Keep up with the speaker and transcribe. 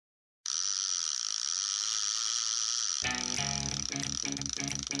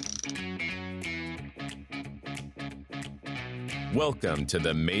Welcome to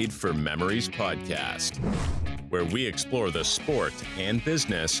the Made for Memories podcast, where we explore the sport and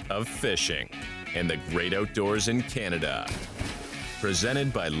business of fishing and the great outdoors in Canada.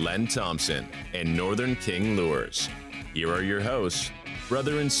 Presented by Len Thompson and Northern King Lures. Here are your hosts,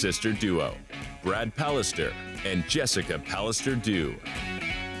 brother and sister duo, Brad Pallister and Jessica Pallister-Dew.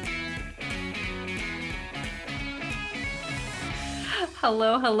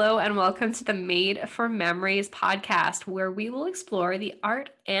 Hello, and welcome to the Made for Memories podcast, where we will explore the art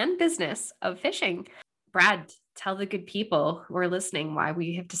and business of fishing. Brad, tell the good people who are listening why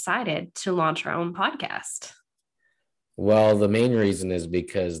we have decided to launch our own podcast. Well, the main reason is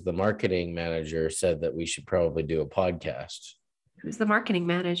because the marketing manager said that we should probably do a podcast. Who's the marketing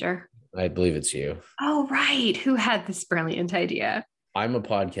manager? I believe it's you. Oh, right. Who had this brilliant idea? I'm a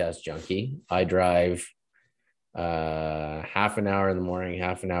podcast junkie. I drive half an hour in the morning,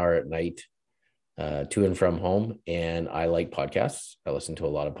 half an hour at night to and from home. And I like podcasts. I listen to a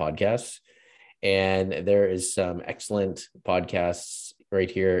lot of podcasts. And there is some excellent podcasts right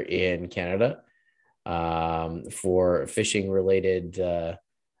here in Canada for fishing related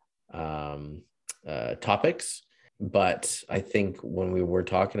topics. But I think when we were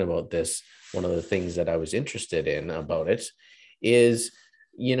talking about this, one of the things that I was interested in about it is,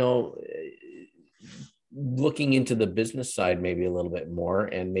 looking into the business side maybe a little bit more,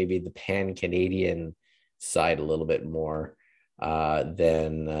 and maybe the pan-Canadian side a little bit more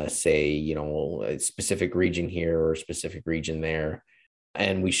than say, a specific region here or a specific region there.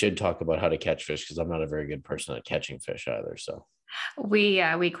 And we should talk about how to catch fish, because I'm not a very good person at catching fish either. So we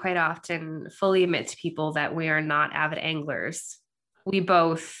quite often fully admit to people that we are not avid anglers. We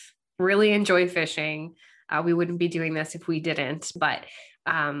both really enjoy fishing. We wouldn't be doing this if we didn't, but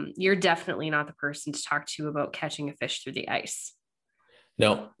you're definitely not the person to talk to about catching a fish through the ice.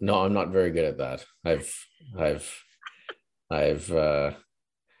 No, I'm not very good at that. I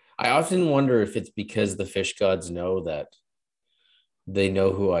often wonder if it's because the fish gods know that they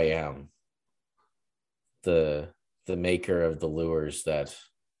know who I am, the maker of the lures, that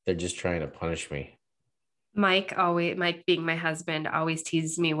they're just trying to punish me. Mike being my husband, always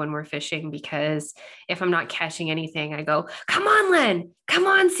teases me when we're fishing, because if I'm not catching anything, I go, "Come on, Len, come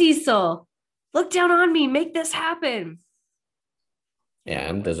on, Cecil, look down on me, make this happen."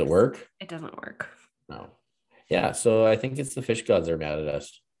 And does it work? It doesn't work. No. Yeah. So I think it's the fish gods are mad at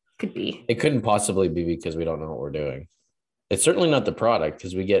us. Could be. It couldn't possibly be because we don't know what we're doing. It's certainly not the product,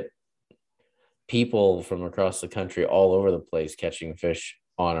 because we get people from across the country all over the place catching fish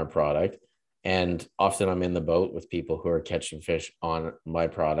on our product. And often I'm in the boat with people who are catching fish on my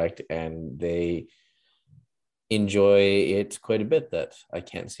product, and they enjoy it quite a bit that I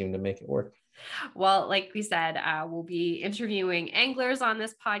can't seem to make it work. Well, like we said, we'll be interviewing anglers on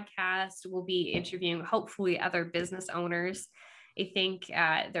this podcast. We'll be interviewing hopefully other business owners. I think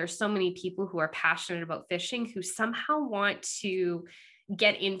there's so many people who are passionate about fishing who somehow want to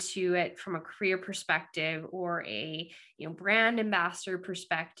get into it from a career perspective, or a brand ambassador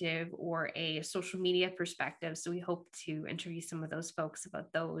perspective, or a social media perspective. So we hope to interview some of those folks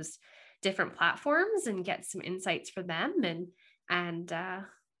about those different platforms and get some insights for them, and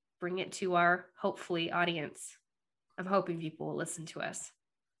bring it to our hopefully audience. I'm hoping people will listen to us.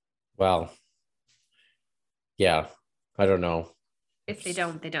 Well, yeah, I don't know. If they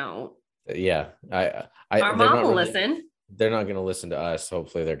don't, they don't. Yeah, Our mom will listen. They're not going to listen to us.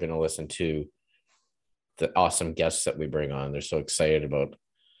 Hopefully they're going to listen to the awesome guests that we bring on. They're so excited about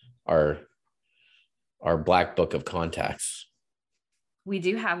our black book of contacts. We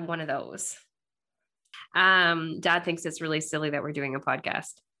do have one of those. Dad thinks it's really silly that we're doing a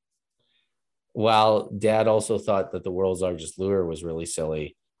podcast. Well, Dad also thought that the world's largest lure was really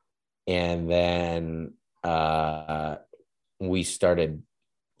silly. And then he started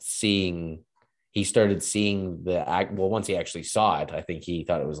seeing the act. Well, once he actually saw it, I think he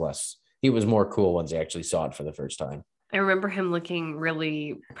thought it was more cool once he actually saw it for the first time. I remember him looking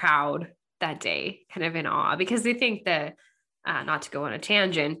really proud that day, kind of in awe, because they think that, not to go on a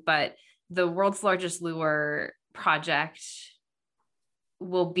tangent, but the world's largest lure project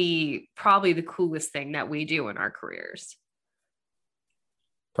will be probably the coolest thing that we do in our careers.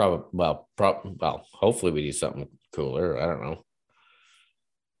 Hopefully we do something cooler. I don't know.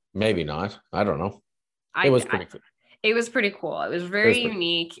 Maybe not. I don't know. It was pretty cool. It was pretty cool. It was very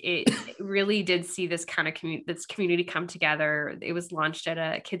unique. It really did see this kind of this community come together. It was launched at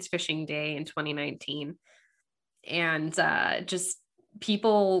a kids fishing day in 2019, and just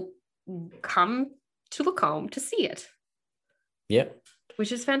people come to Lacombe to see it. Yep.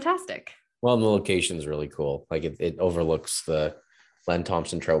 Which is fantastic. Well, and the location is really cool. Like it overlooks the Len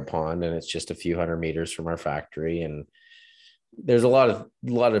Thompson Trout Pond, and it's just a few 100 meters from our factory. And there's a lot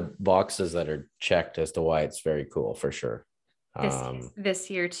of boxes that are checked as to why it's very cool for sure. This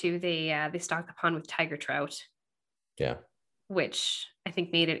year too, they stocked the pond with tiger trout. Yeah. Which I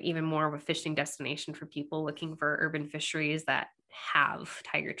think made it even more of a fishing destination for people looking for urban fisheries that have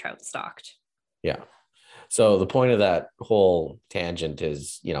tiger trout stocked. Yeah. So the point of that whole tangent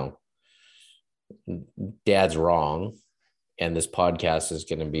is, Dad's wrong. And this podcast is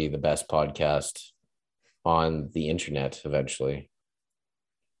going to be the best podcast on the internet eventually.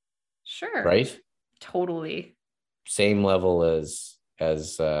 Sure. Right? Totally. Same level as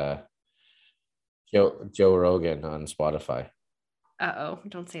Joe Rogan on Spotify. Uh-oh,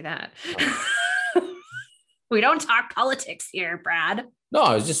 don't say that. We don't talk politics here, Brad. No,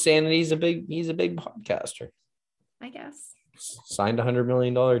 I was just saying that he's a big podcaster. I guess. Signed $100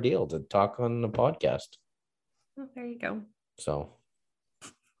 million deal to talk on the podcast. Well, there you go. So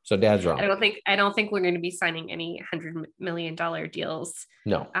Dad's wrong. I don't think we're going to be signing any $100 million deals.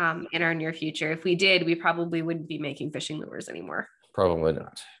 No. In our near future. If we did, we probably wouldn't be making fishing lures anymore. Probably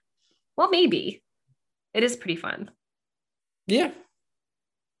not. Well, maybe. It is pretty fun. Yeah.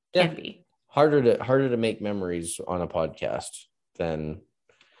 Can be. Harder to make memories on a podcast than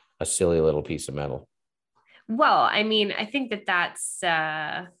a silly little piece of metal. Well, I mean, I think that's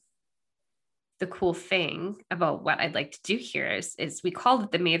the cool thing about what I'd like to do here is we called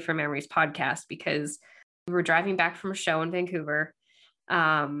it the Made for Memories podcast because we were driving back from a show in Vancouver.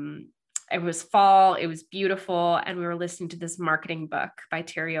 It was fall, it was beautiful, and we were listening to this marketing book by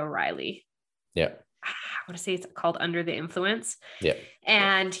Terry O'Reilly. Yeah. I want to say it's called Under the Influence. Yeah.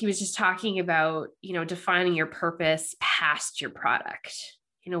 And he was just talking about, defining your purpose past your product.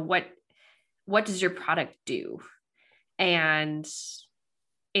 What does your product do? And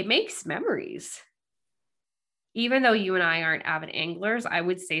it makes memories. Even though you and I aren't avid anglers, I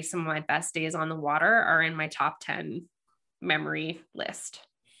would say some of my best days on the water are in my top 10 memory list.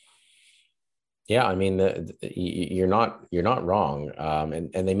 Yeah, I mean, you're not wrong.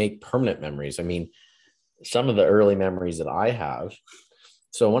 And they make permanent memories. I mean, some of the early memories that I have.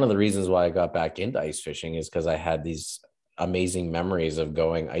 So one of the reasons why I got back into ice fishing is because I had these amazing memories of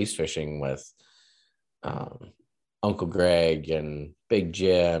going ice fishing with Uncle Greg and Big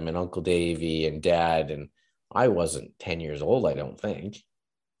Jim and Uncle Davey and Dad. And I wasn't 10 years old, I don't think.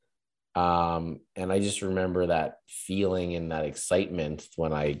 And I just remember that feeling and that excitement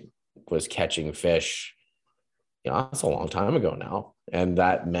when I was catching fish. That's a long time ago now. And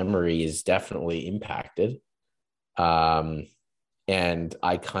that memory is definitely impacted. And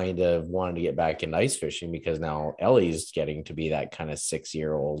I kind of wanted to get back into ice fishing because now Ellie's getting to be that kind of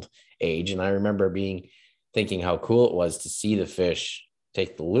 6-year-old age. And I remember thinking how cool it was to see the fish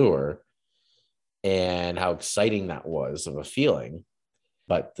take the lure and how exciting that was of a feeling.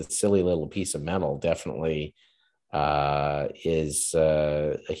 But the silly little piece of metal definitely is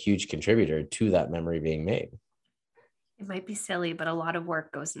a huge contributor to that memory being made. It might be silly, but a lot of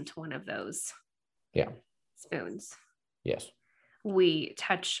work goes into one of those spoons. Yes. We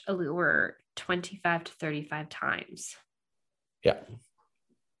touch a lure 25 to 35 times. Yeah.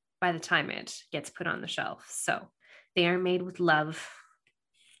 By the time it gets put on the shelf. So they are made with love.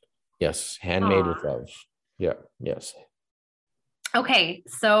 Yes. Handmade with love. Yeah. Yes. Okay.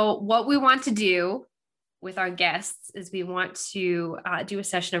 So what we want to do with our guests is we want to do a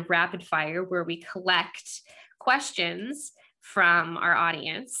session of rapid fire where we collect questions from our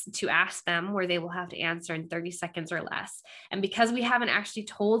audience to ask them where they will have to answer in 30 seconds or less. And because we haven't actually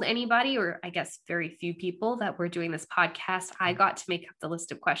told anybody, or I guess very few people, that we're doing this podcast, I got to make up the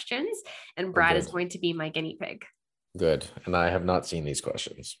list of questions, and Brad is going to be my guinea pig. Good. And I have not seen these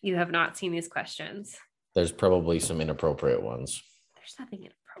questions. You have not seen these questions. There's probably some inappropriate ones. There's nothing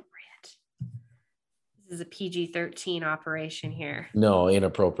inappropriate. This is a PG-13 operation here. No,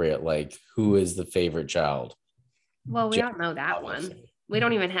 inappropriate. Like, who is the favorite child? Well, we don't know that one. We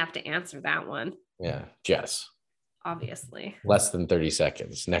don't even have to answer that one. Yeah. Jess. Obviously. Less than 30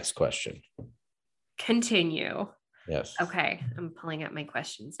 seconds. Next question. Continue. Yes. Okay. I'm pulling up my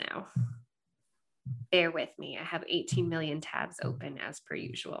questions now. Bear with me. I have 18 million tabs open as per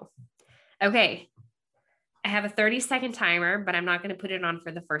usual. Okay. I have a 30-second timer, but I'm not going to put it on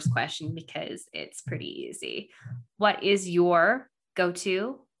for the first question because it's pretty easy. What is your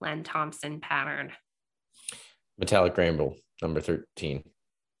go-to Len Thompson pattern? Metallic Rainbow, number 13.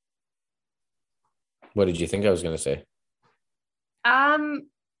 What did you think I was going to say? I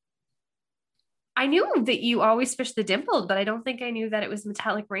knew that you always fish the dimpled, but I don't think I knew that it was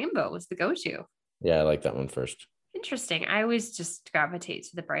Metallic Rainbow was the go-to. Yeah, I like that one first. Interesting. I always just gravitate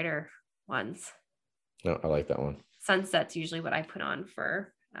to the brighter ones. No, I like that one. Sunset's usually what I put on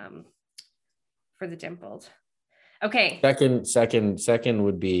for the dimpled. Okay. Second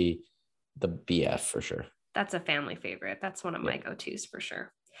would be the BF for sure. That's a family favorite. That's one of my go-tos for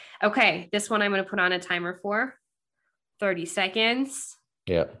sure. Okay. This one I'm going to put on a timer for 30 seconds.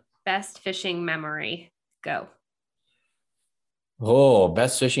 Yeah. Best fishing memory. Go. Oh,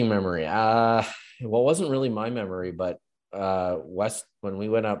 best fishing memory. Well, it wasn't really my memory, but West, when we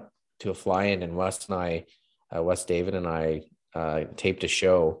went up to a fly-in and West David and I taped a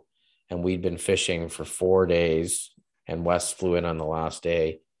show, and we'd been fishing for 4 days, and West flew in on the last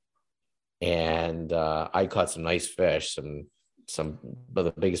day, and I caught some nice fish, some of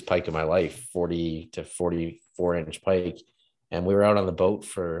the biggest pike of my life, 40 to 44 inch pike. And we were out on the boat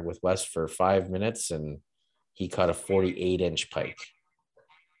with West for 5 minutes, and he caught a 48 inch pike.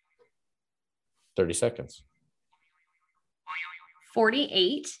 30 seconds.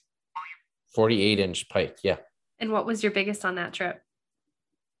 48 inch pike. Yeah. And what was your biggest on that trip?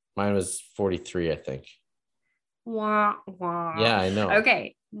 Mine was 43, I think. Wah, wah. Yeah, I know.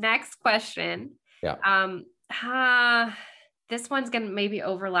 Okay. Next question. Yeah. This one's going to maybe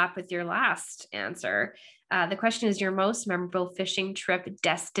overlap with your last answer. The question is your most memorable fishing trip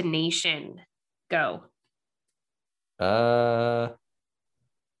destination. Go. No,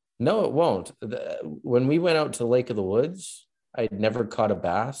 it won't. When we went out to Lake of the Woods, I'd never caught a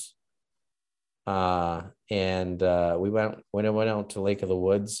bass. And we went out to Lake of the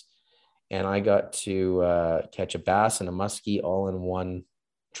Woods, and I got to catch a bass and a muskie all in one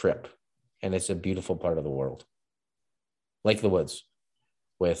trip. And it's a beautiful part of the world. Lake of the Woods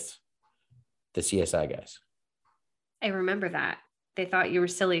with the CSI guys. I remember that. They thought you were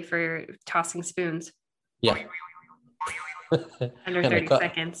silly for tossing spoons. Yeah. Under 30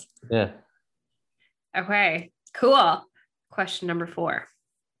 seconds. Yeah. Okay, cool. Question number 4.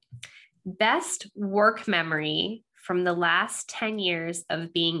 Best work memory from the last 10 years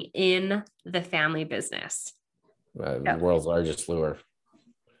of being in the family business. The world's largest lure.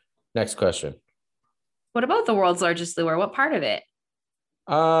 Next question. What about the world's largest lure? What part of it?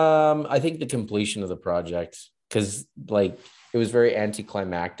 I think the completion of the project, because it was very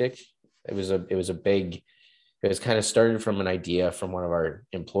anticlimactic. It was kind of started from an idea from one of our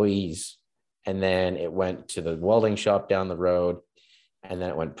employees, and then it went to the welding shop down the road, and then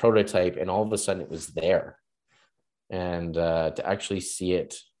it went prototype, and all of a sudden it was there. And to actually see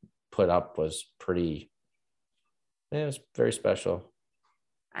it put up was it was very special.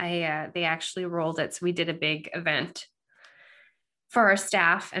 They actually rolled it. So we did a big event for our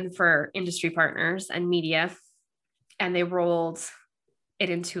staff and for industry partners and media, and they rolled it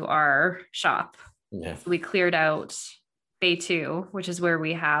into our shop. Yeah. So we cleared out Bay 2, which is where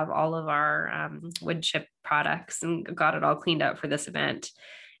we have all of our wood chip products, and got it all cleaned out for this event.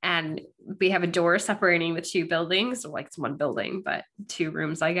 And we have a door separating the two buildings, like it's one building, but 2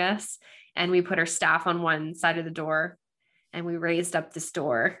 rooms, I guess. And we put our staff on one side of the door, and we raised up this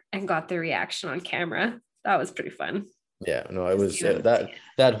door and got their reaction on camera. That was pretty fun. Yeah, no, it was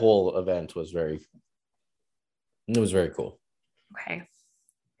that whole event was very cool. Okay.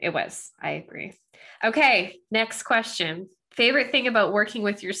 It was. I agree. Okay. Next question. Favorite thing about working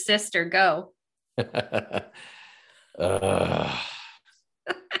with your sister? Go.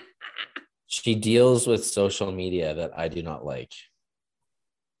 She deals with social media that I do not like.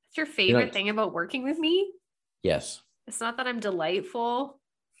 That's your favorite thing about working with me? Yes. It's not that I'm delightful.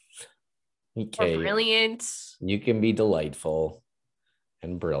 Okay. Or brilliant. You can be delightful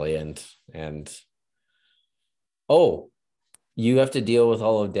and brilliant, and you have to deal with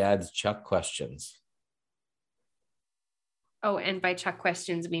all of Dad's Chuck questions. Oh, and by Chuck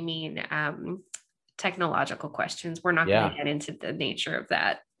questions, we mean technological questions. We're not going to get into the nature of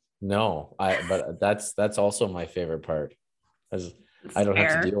that. No, but that's also my favorite part. As I don't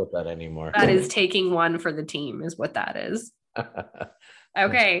have to deal with that anymore. That is taking one for the team, is what that is.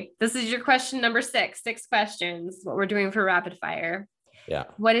 Okay, this is your question number 6. 6 questions. What we're doing for rapid fire. Yeah.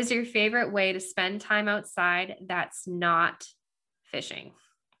 What is your favorite way to spend time outside that's not fishing?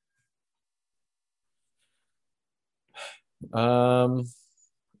 I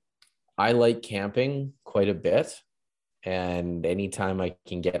like camping quite a bit, and anytime I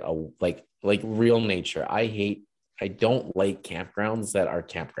can get like real nature. I don't like campgrounds that are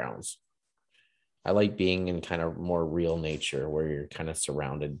campgrounds. I like being in kind of more real nature where you're kind of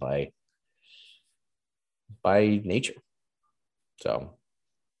surrounded by nature. So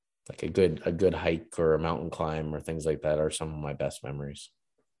like a good hike or a mountain climb or things like that are some of my best memories.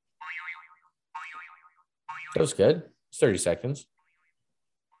 That was good. It's 30 seconds.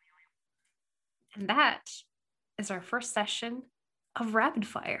 And that is our first session of rapid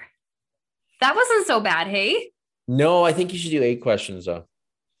fire. That wasn't so bad, hey? No, I think you should do 8 questions though.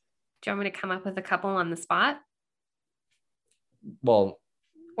 Do you want me to come up with a couple on the spot? Well,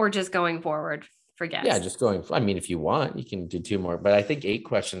 or just going forward for guests? Yeah, just going. I mean, if you want, you can do 2 more, but I think 8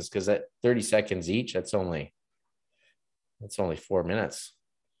 questions because at 30 seconds each, that's only 4 minutes,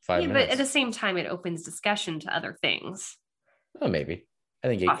 5 minutes. But at the same time, it opens discussion to other things. Oh, maybe. I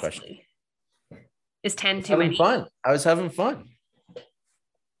think 8 questions. Is 10 too many? Fun. I was having fun.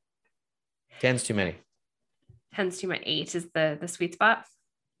 10's too many. 10's too many. 8 is the sweet spot.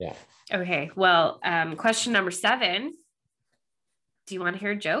 Yeah. Okay. Well, question number 7. Do you want to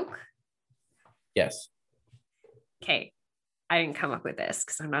hear a joke? Yes. Okay. I didn't come up with this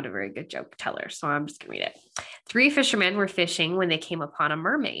because I'm not a very good joke teller, so I'm just going to read it. 3 fishermen were fishing when they came upon a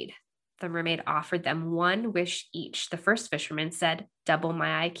mermaid. The mermaid offered them 1 wish each. The first fisherman said, "Double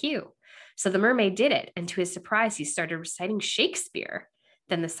my IQ." So the mermaid did it, and to his surprise, he started reciting Shakespeare.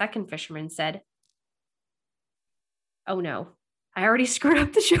 Then the second fisherman said, "Oh no, I already screwed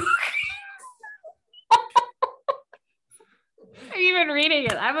up the joke." I'm even reading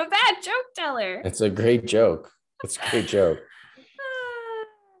it. I'm a bad joke teller. It's a great joke. It's a great joke.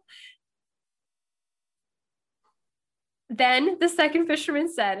 Then the second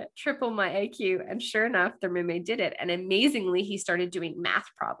fisherman said, "Triple my IQ." And sure enough, the mermaid did it. And amazingly, he started doing math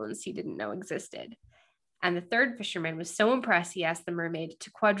problems he didn't know existed. And the third fisherman was so impressed, he asked the mermaid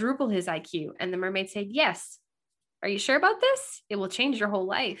to quadruple his IQ. And the mermaid said, "Yes. Are you sure about this? It will change your whole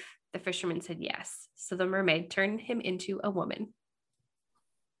life." The fisherman said yes. So the mermaid turned him into a woman.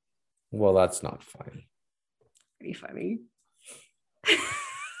 Well, that's not fun. Pretty funny.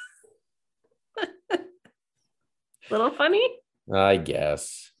 Little funny? I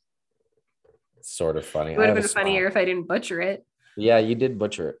guess. It's sort of funny. It would have been funnier if I didn't butcher it. Yeah, you did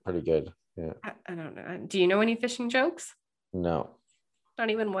butcher it pretty good. Yeah. I don't know. Do you know any fishing jokes? No.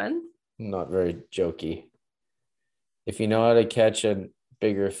 Not even one? Not very jokey. If you know how to catch a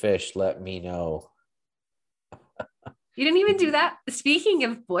bigger fish, let me know. You didn't even do that. Speaking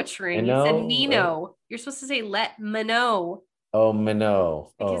of butchering, you said minnow. Right? You're supposed to say let me know. Oh,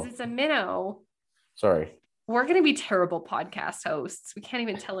 minnow. Because it's a minnow. Sorry. We're going to be terrible podcast hosts. We can't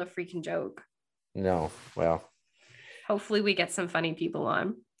even tell a freaking joke. No. Well. Hopefully we get some funny people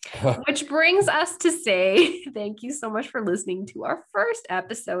on. Which brings us to say thank you so much for listening to our first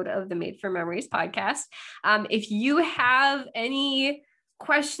episode of the Made for Memories podcast. If you have any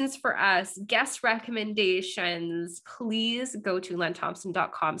questions for us, guest recommendations, please go to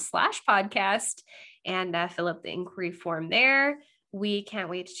lenthompson.com/podcast and fill up the inquiry form there. We can't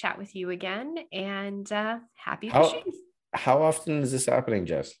wait to chat with you again, and happy fishing. How often is this happening,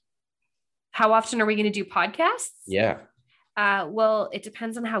 Jess? How often are we going to do podcasts? Yeah. Well, it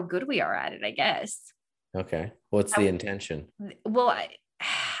depends on how good we are at it, I guess. Okay. What's the intention? Well,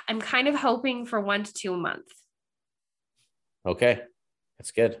 I'm kind of hoping for 1 to 2 a month. Okay.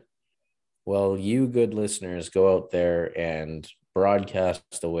 That's good. Well, you good listeners, go out there and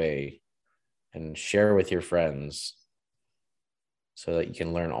broadcast away and share with your friends so that you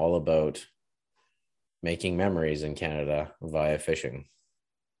can learn all about making memories in Canada via fishing.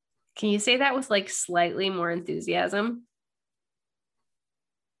 Can you say that with like slightly more enthusiasm?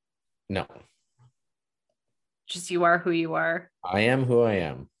 No. Just you are who you are. I am who I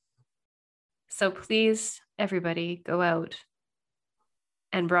am. So please, everybody, go out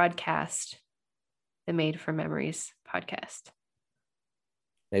and broadcast the Made for Memories podcast.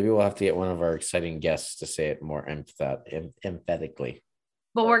 Maybe we'll have to get one of our exciting guests to say it more emphatically.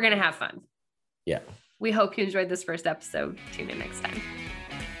 But we're going to have fun. Yeah. We hope you enjoyed this first episode. Tune in next time.